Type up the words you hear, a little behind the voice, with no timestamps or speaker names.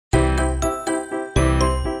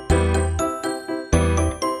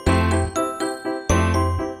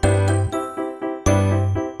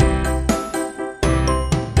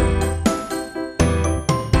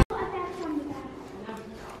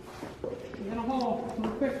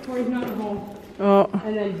Corey's not at home. Oh.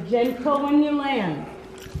 And then gentle when you land.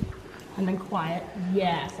 And then quiet.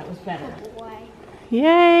 Yes, that was better. Boy.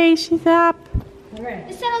 Yay, she's up. All right.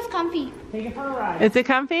 This saddle's comfy. Take it for a ride. Is it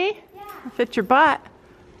comfy? Yeah. Fit your butt.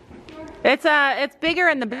 It's bigger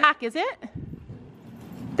in the back, is it?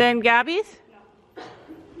 Than Gabby's? No.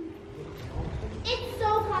 It's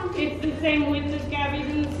so comfy. It's the same width as Gabby's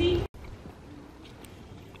in the seat.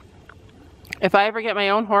 If I ever get my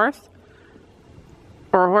own horse,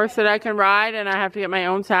 or a horse that I can ride, and I have to get my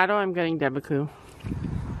own saddle, I'm getting DeMayo.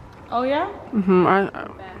 Oh yeah?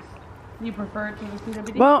 Mm-hmm. You prefer it to the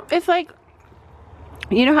CWD? Well, it's like,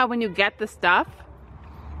 you know how when you get the stuff,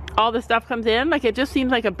 all the stuff comes in? Like, it just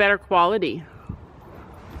seems like a better quality.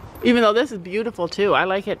 Even though this is beautiful too. I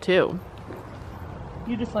like it too.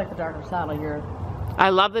 You just like the darker saddle. I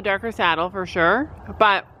love the darker saddle for sure.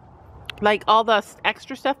 But, like, all the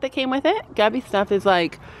extra stuff that came with it, Gabby's stuff is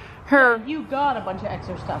like her. Yeah, you got a bunch of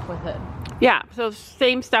extra stuff with it. Yeah, so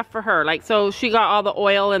same stuff for her. Like, so she got all the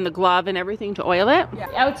oil and the glove and everything to oil it. Yeah.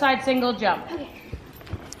 Outside single jump. Okay.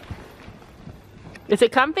 Is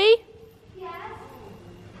it comfy? Yes.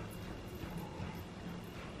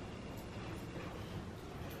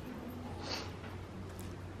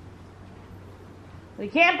 We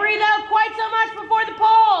can't breathe out quite so much before the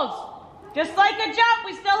poles. Just like a jump,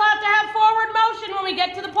 we still have to have forward motion when we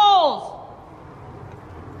get to the poles.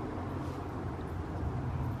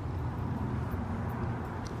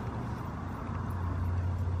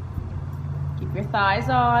 Keep your thighs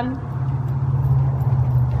on.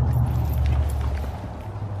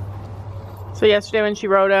 So yesterday when she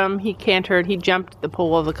rode him, he cantered. He jumped the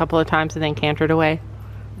poles a couple of times and then cantered away.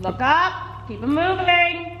 Look up. Keep him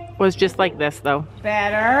moving. Was just like this though.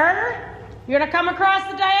 Better. You're gonna come across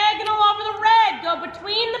the diagonal over the red. Go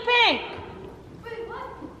between the pink. Wait, what?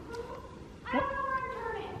 I don't know where I'm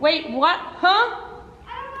turning. Wait, what? Huh? I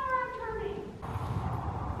don't know where I'm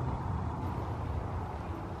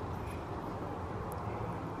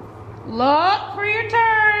turning. Look for your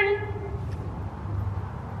turn.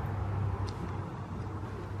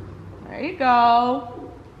 There you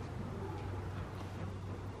go.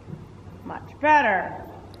 Much better.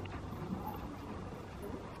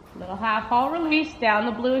 Little half haul release down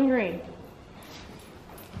the blue and green.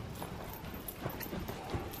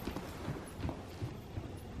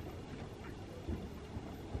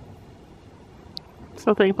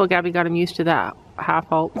 So thankful Gabby got him used to that half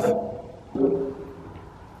halt. He's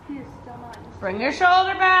still not. Bring your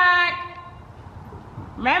shoulder back.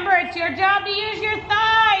 Remember, it's your job to use your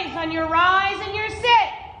thighs on your rise and your sit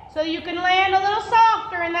so you can land a little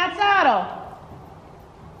softer in that saddle.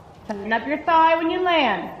 Tighten up your thigh when you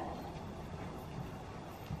land.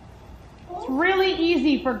 It's really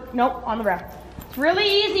easy for, nope, on the ground. It's really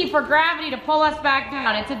easy for gravity to pull us back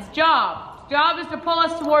down. It's its job. Its job is to pull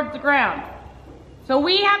us towards the ground. So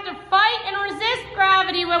we have to fight and resist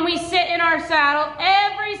gravity when we sit in our saddle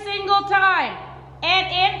every single time. And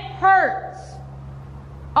it hurts.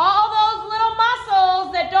 All those little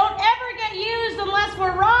muscles that don't ever get used unless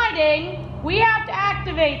we're riding, we have to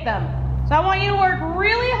activate them. So I want you to work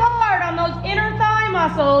really hard on those inner thigh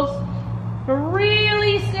muscles to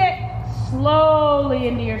really sit slowly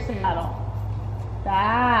into your saddle.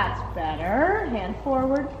 That's better. Hand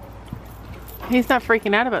forward. He's not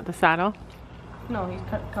freaking out about the saddle. No, he's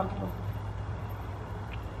comfortable.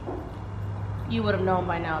 You would have known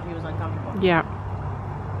by now if he was uncomfortable. Yeah.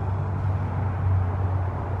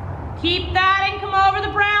 Keep that and come over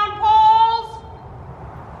the brown poles.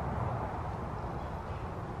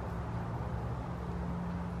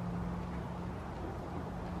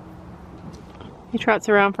 He trots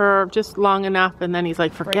around for just long enough and then he's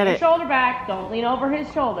like, forget Bring your it. shoulder back. Don't lean over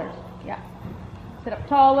his shoulders. Yeah. Sit up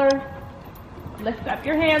taller. Lift up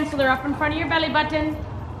your hands so they're up in front of your belly button.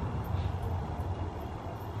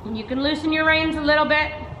 And you can loosen your reins a little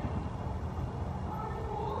bit.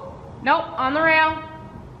 Nope, on the rail.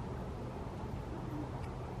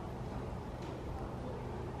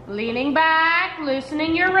 Leaning back,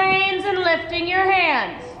 loosening your reins and lifting your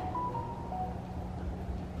hands.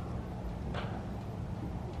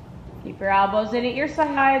 Keep your elbows in at your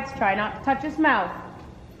sides. Try not to touch his mouth.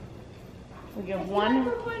 We give one.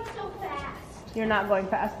 We're going so fast. You're not going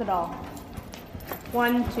fast at all.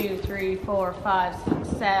 1, 2, 3, 4, 5,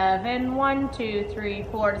 6, 7. 1, 2, 3,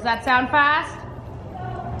 4. Does that sound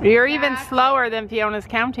fast? You're even slower than Fiona's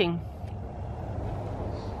counting.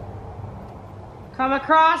 Come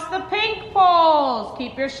across the pink poles.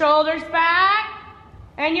 Keep your shoulders back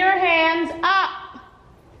and your hands up.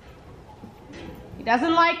 He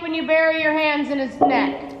doesn't like when you bury your hands in his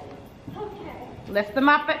neck. Okay. Lift them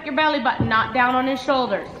up at your belly button, not down on his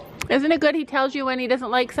shoulders. Isn't it good he tells you when he doesn't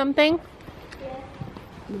like something?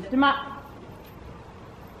 Lift him up.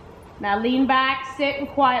 Now lean back, sit, and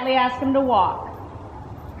quietly ask him to walk.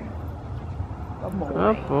 Good boy.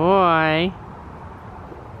 Good boy.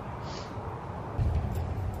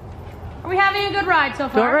 Are we having a good ride so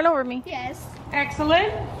far? Don't run over me. Yes.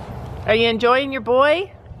 Excellent. Are you enjoying your boy?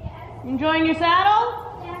 Enjoying your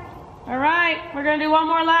saddle? Yeah. All right, we're gonna do one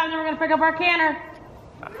more lap and then we're gonna pick up our canter.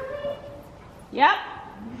 Yep.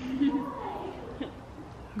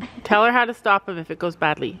 Tell her how to stop him if it goes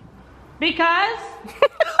badly. Because?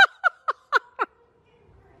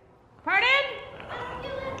 Pardon?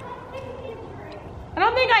 I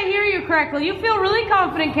don't think I hear you correctly. You feel really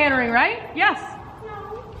confident cantering, right? Yes.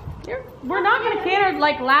 No. We're not gonna canter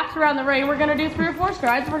like laps around the ring. We're gonna do 3 or 4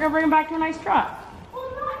 strides and we're gonna bring him back to a nice trot. Well,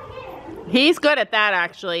 not him. He's good at that,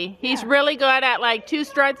 actually. He's really good at like 2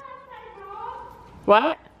 strides.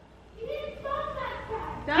 What? You didn't stop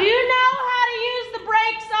that time. Do you know how to use the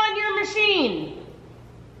brakes on your machine?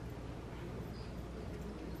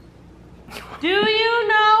 Do you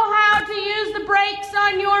know how to use the brakes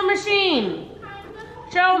on your machine?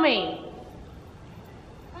 Show me.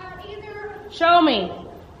 Either. Show me.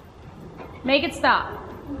 Make it stop.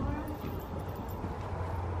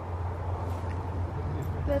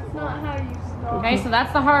 That's not how you stop. Okay, so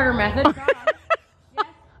that's the harder method. Trot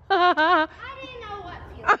on. I didn't know what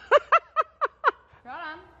to. Trot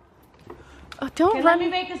on. Oh, don't Okay, let run. me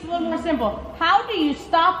make this a little more simple. How do you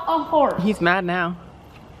stop a horse? He's mad now.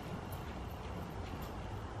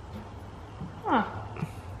 Huh.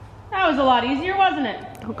 That was a lot easier, wasn't it?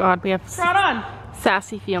 Oh God, we have Trot on.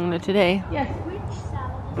 sassy Fiona today. Yes. Which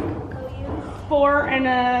saddle does Coco use? 4 and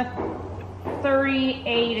a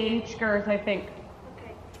 38-inch girth, I think.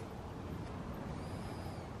 Okay.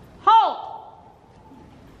 Halt!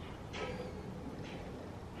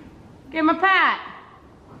 Give him a pat.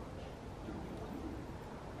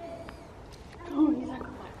 Oh, he's like, oh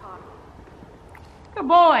my God. Good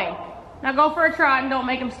boy. Now go for a trot and don't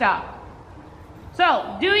make him stop.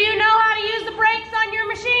 So, do you know how to use the brakes on your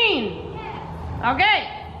machine? Yeah. Okay.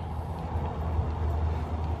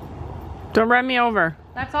 Don't run me over.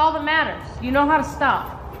 That's all that matters. You know how to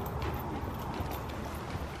stop.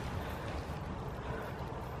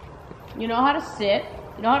 You know how to sit.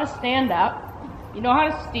 You know how to stand up. You know how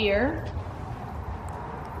to steer.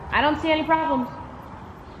 I don't see any problems.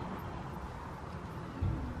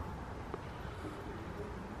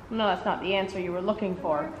 No, that's not the answer you were looking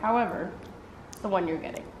for. However, it's the one you're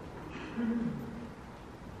getting.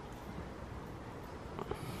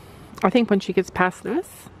 I think when she gets past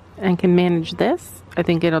this and can manage this, I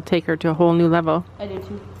think it'll take her to a whole new level. I do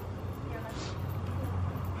too.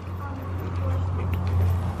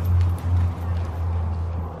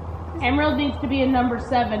 Emerald needs to be a number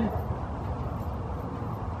 7.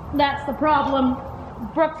 That's the problem.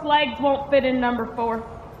 Brooke's legs won't fit in number 4.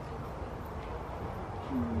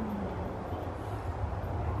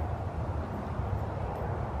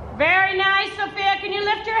 Very nice, Sophia. Can you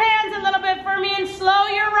lift your hands a little bit for me and slow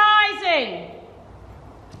your rising?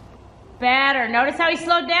 Better. Notice how he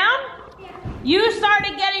slowed down? Yeah. You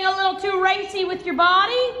started getting a little too racy with your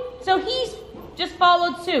body, so he's just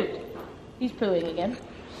followed suit. He's pooing again.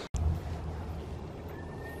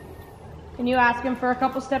 Can you ask him for a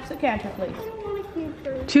couple steps at canter, please? I don't want to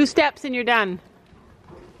canter. 2 steps and you're done.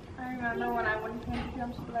 I remember when I wouldn't canter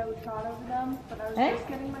jumps, but I would trot over them, but I was Hey. just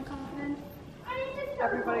getting my confidence. I need to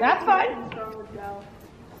start. Everybody That's would fine. and Storm would go.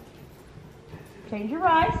 Change your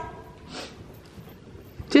rise.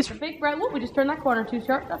 Just Big breath. Whoop, we just turned that corner too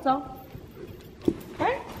sharp, that's all.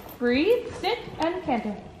 Okay, breathe, sit, and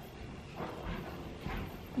canter.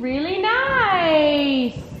 Really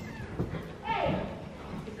nice.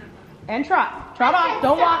 And trot. Trot off.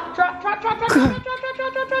 Don't walk. Trot, trot, trot, trot, trot, trot, trot,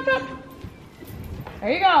 trot, trot, trot, trot.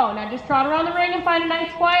 There you go. Now just trot around the ring and find a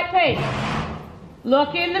nice quiet pace.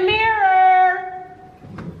 Look in the mirror.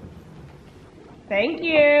 Thank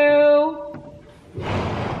you.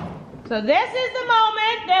 So this is the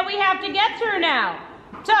moment that we have to get through now.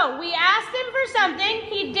 So we asked him for something.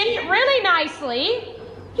 He did it really nicely.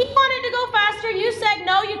 He wanted to go faster. You said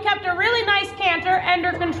no. You kept a really nice canter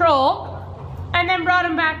under control and then brought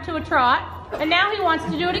him back to a trot. And now he wants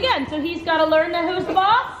to do it again. So he's got to learn that who's the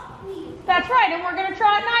boss? That's right. And we're going to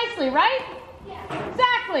trot nicely, right? Yeah.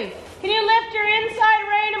 Exactly. Can you lift your inside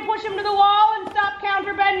rein and push him to the wall and stop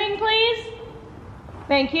counterbending, please?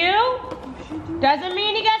 Thank you. Doesn't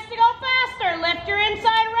mean he gets to go faster. Lift your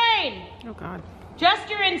inside rein. oh God. Just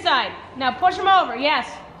your inside. Now push him over. Yes.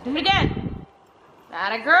 Do it again.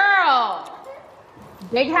 That a girl.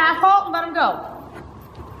 Big half halt and let him go.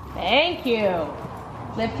 Thank you.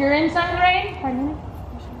 Lift your inside rein.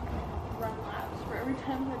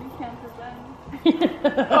 pretend that he can't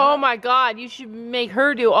pretend. Oh my God, you should make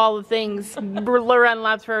her do all the things, run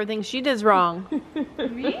laps for everything she does wrong.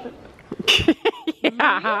 Me?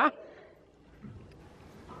 Yeah.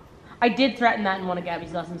 I did threaten that in one of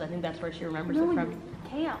Gabby's lessons. I think that's where she remembers it from.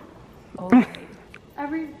 Can't. Oh, right.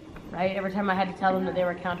 Every time I had to tell them that they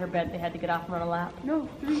were counterbent, they had to get off and run a lap. no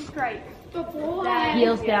 3 strikes.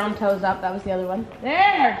 Heels down, toes up. That was the other one.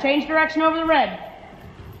 There. Change direction over the red.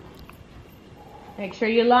 Make sure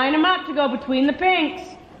you line them up to go between the pinks.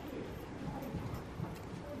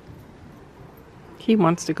 He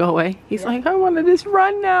wants to go away. He's like, I want to just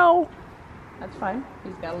run now. That's fine.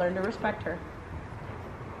 He's got to learn to respect her.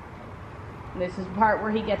 And this is the part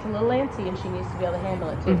where he gets a little antsy and she needs to be able to handle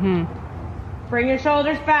it too. Mm-hmm. Bring your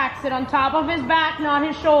shoulders back. Sit on top of his back, not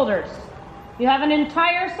his shoulders. You have an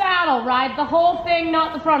entire saddle. Ride the whole thing,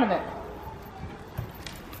 not the front of it.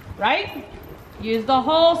 Right? Use the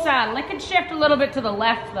whole saddle. It can shift a little bit to the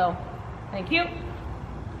left though. Thank you.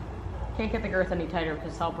 Can't get the girth any tighter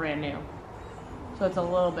because it's all brand new. So it's a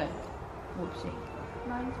little bit, whoopsie.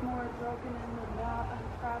 Mine's more broken in the knot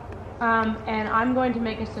and crap. And I'm going to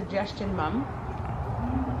make a suggestion, Mum.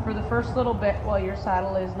 For the first little bit while your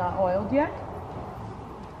saddle is not oiled yet.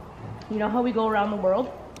 You know how we go around the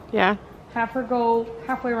world? Yeah. Have her go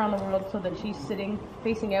halfway around the world so that she's sitting,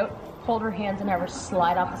 facing out. Hold her hands and have her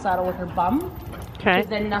slide off the saddle with her bum. Okay. Because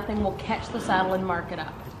then nothing will catch the saddle and mark it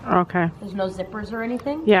up. Okay. There's no zippers or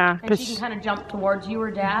anything. Yeah. And she can kind of jump towards you or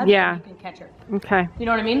Dad. Yeah. And you can catch her. Okay. You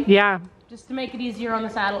know what I mean? Yeah. Just to make it easier on the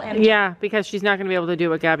saddle. And Yeah, because she's not going to be able to do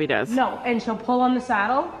what Gabby does. no, and she'll pull on the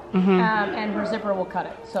saddle, and her zipper will cut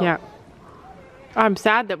it. So Yeah. I'm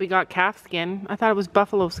sad that we got calf skin. I thought it was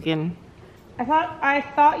buffalo skin. I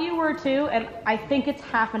thought you were too, and I think it's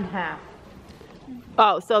half and half.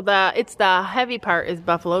 Oh, so it's the heavy part is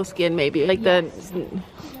buffalo skin, maybe like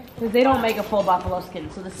Because they don't make a full buffalo skin,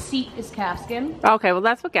 so the seat is calf skin, Okay, well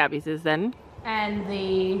that's what Gabby's is then. and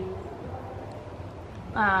the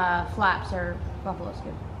flaps are buffalo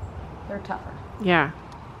skin. They're tougher. Yeah.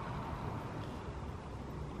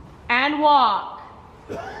 And walk.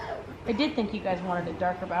 I did think you guys wanted it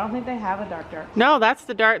darker, but I don't think they have a dark. No, that's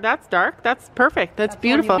the dark. That's dark. That's perfect. That's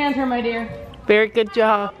beautiful. Hand her, my dear. Very good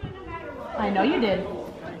job. I know you did.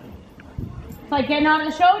 It's like getting on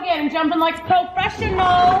the show again and jumping like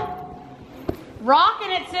professional.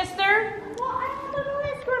 Rocking it, sister. Well, I don't know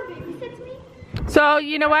this girl babysits me. So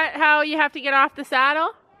you know what? How you have to get off the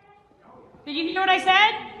saddle? Did you hear what I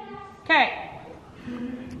said? Okay.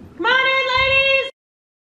 Come on